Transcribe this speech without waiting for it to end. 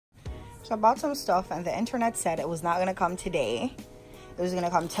So I bought some stuff and the internet said it was not gonna come today. It was gonna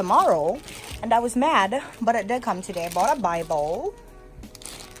come tomorrow. And I was mad, but it did come today. I bought a Bible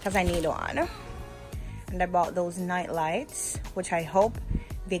because I need one. And I bought those night lights, which I hope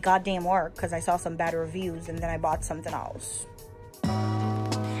they goddamn work because I saw some bad reviews, and then I bought something else.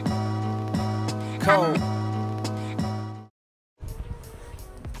 Cold.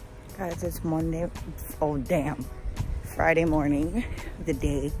 Guys, it's Monday. Oh damn. Friday morning, the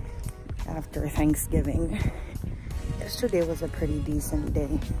day after Thanksgiving. Yesterday was a pretty decent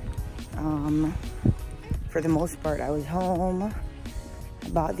day. For the most part, I was home. I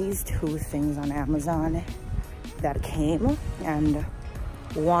bought these two things on Amazon that came, and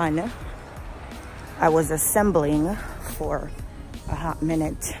one I was assembling for a hot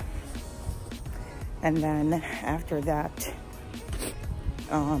minute, and then after that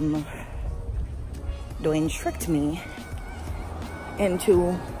Dwayne tricked me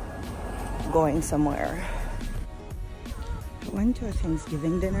into going somewhere. I went to a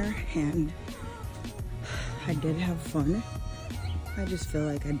Thanksgiving dinner and I did have fun. I just feel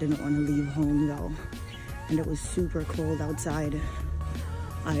like I didn't want to leave home though, and it was super cold outside.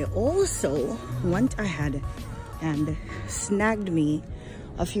 I also went ahead and snagged me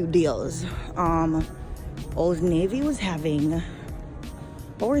a few deals. Old Navy was having,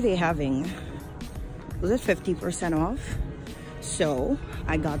 what were they having? Was it 50% off? So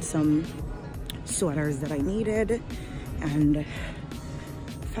I got some sweaters that I needed, and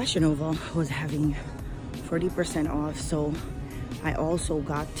Fashion Nova was having 40% off. So I also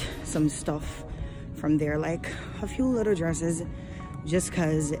got some stuff from there, like a few little dresses, just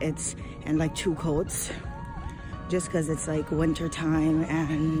cause it's, and like 2 coats, just cause it's like winter time,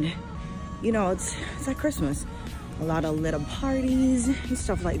 and you know, it's like Christmas. A lot of little parties and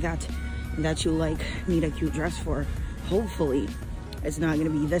stuff like that that you like need a cute dress for. Hopefully it's not gonna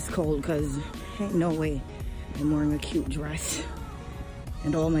be this cold, cause ain't no way I'm wearing a cute dress,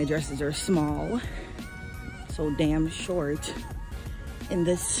 and all my dresses are small, so damn short in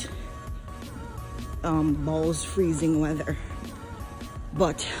this balls freezing weather.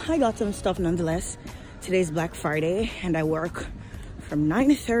 But I got some stuff nonetheless. Today's Black Friday and I work from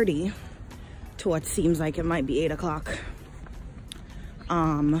 9:30 to what seems like it might be 8 o'clock.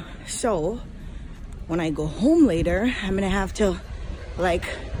 So when I go home later, I'm gonna have to like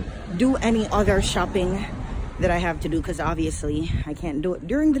do any other shopping that I have to do, because obviously I can't do it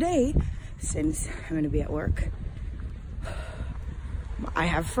during the day since I'm gonna be at work. I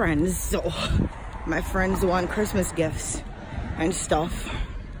have friends, so my friends want Christmas gifts and stuff.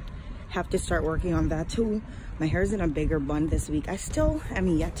 Have to start working on that too. My hair's in a bigger bun this week. I still am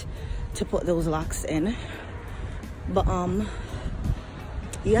yet to put those locks in, but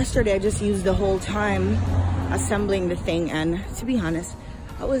yesterday I just used the whole time assembling the thing, and to be honest,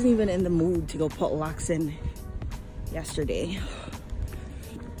 I wasn't even in the mood to go put locks in yesterday,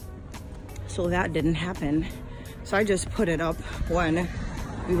 so that didn't happen. So I just put it up when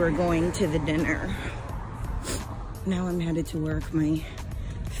we were going to the dinner. Now I'm headed to work. My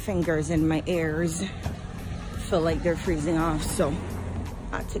fingers and my ears feel like they're freezing off, so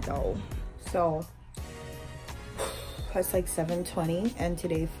I had to go. So it's like 7:20 and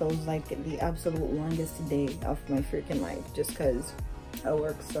today feels like the absolute longest day of my freaking life, just because I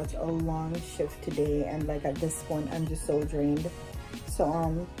worked such a long shift today, and like at this point I'm just so drained.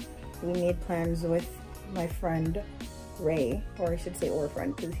 So we made plans with my friend Ray, or I should say our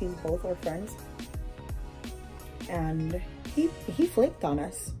friend, because he's both our friends, and he flaked on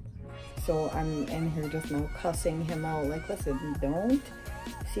us. So I'm in here just now cussing him out, like, listen, don't,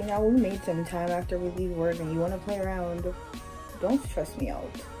 see, now we made some time after we leave work and you want to play around, don't stress me out.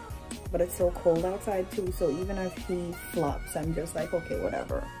 But it's so cold outside too, so even if he flops, I'm just like, okay,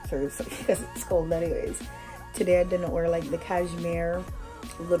 whatever, seriously, because it's cold anyways. Today I didn't wear like the cashmere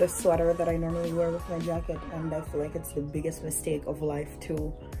little sweater that I normally wear with my jacket, and I feel like it's the biggest mistake of life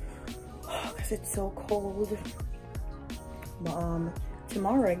too, because it's so cold. But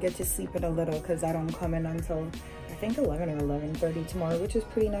tomorrow I get to sleep in a little because I don't come in until I think 11 or 11:30 tomorrow, which is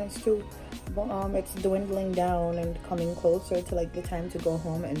pretty nice too. But it's dwindling down and coming closer to like the time to go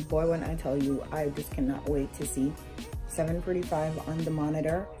home, and boy, when I tell you, I just cannot wait to see 7:45 on the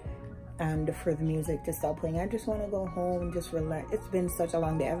monitor and for the music to stop playing. I just want to go home, just relax. It's been such a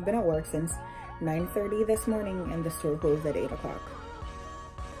long day. I've been at work since 9:30 this morning and the store closed at 8 o'clock.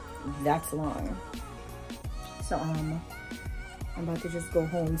 That's long. So I'm about to just go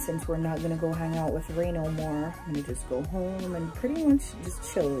home since we're not gonna go hang out with Ray no more. I'm gonna just go home and pretty much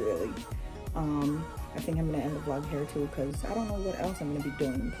just chill, really. I think I'm gonna end the vlog here too, because I don't know what else I'm gonna be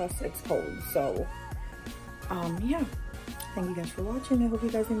doing. Plus it's cold, so yeah. Thank you guys for watching. I hope you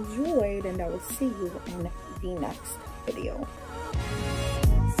guys enjoyed, and I will see you in the next video.